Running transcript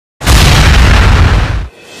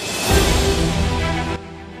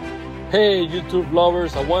Hey YouTube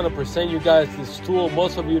lovers, I want to present you guys this tool.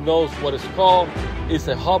 Most of you knows what it's called. It's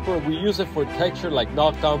a hopper. We use it for texture like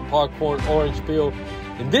knockdown, popcorn, orange peel.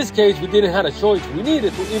 In this case, we didn't have a choice. We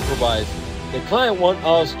needed to improvise. The client wanted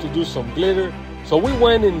us to do some glitter, so we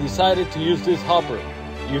went and decided to use this hopper.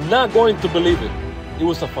 You're not going to believe it. It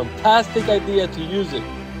was a fantastic idea to use it.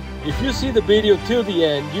 If you see the video till the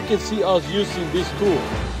end, you can see us using this tool.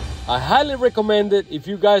 I highly recommend it if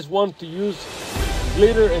you guys want to use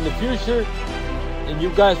glitter in the future and you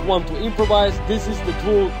guys want to improvise. This is the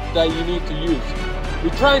tool that you need to use.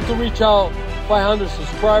 We're trying to reach out 500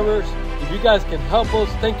 subscribers. If you guys can help us,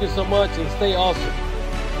 thank you so much and stay awesome.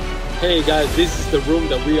 Hey guys, this is the room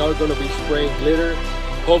that we are going to be spraying glitter.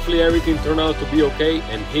 Hopefully everything turned out to be okay,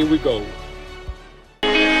 and here we go.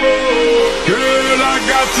 Girl, I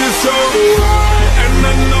got you so high, and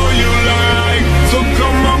I know you like, so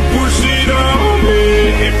come on, push it on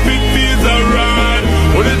me. If it feels alright,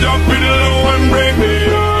 would you drop it low and break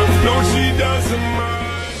me off? No, she doesn't mind.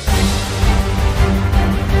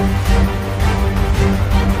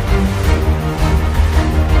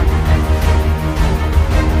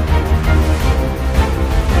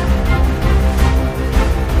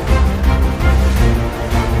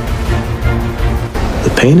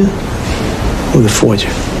 The painter or the forger?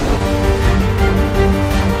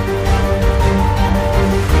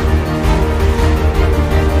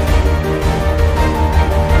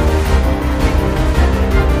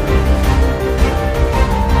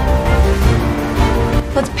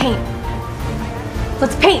 Let's paint.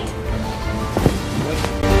 Let's paint.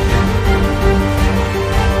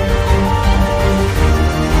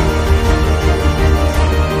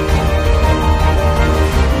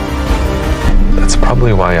 That's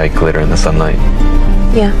probably why I glitter in the sunlight.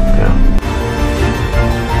 Yeah. Yeah.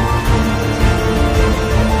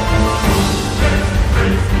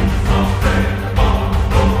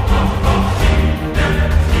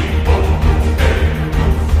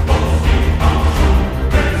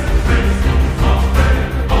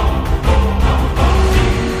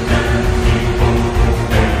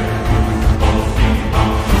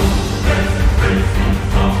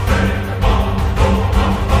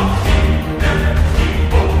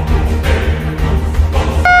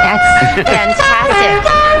 Fantastic.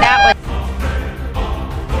 That was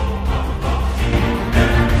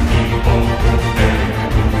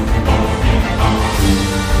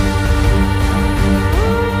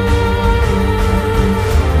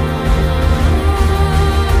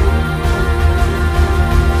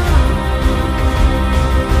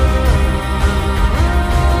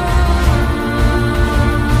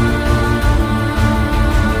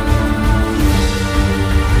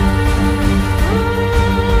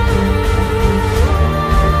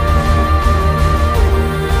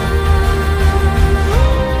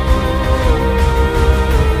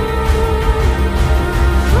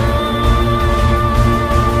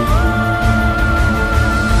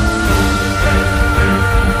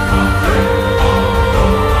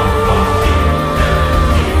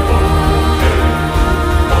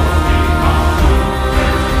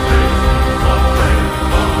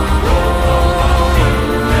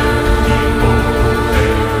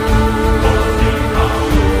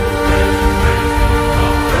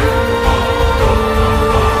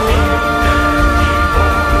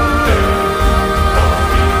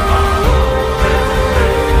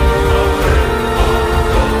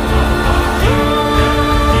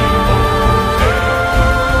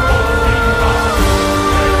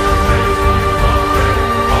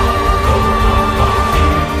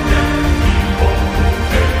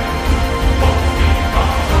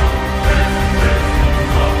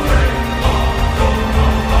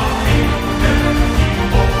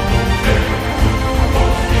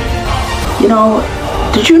You know,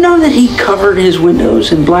 did you know that he covered his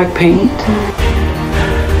windows in black paint?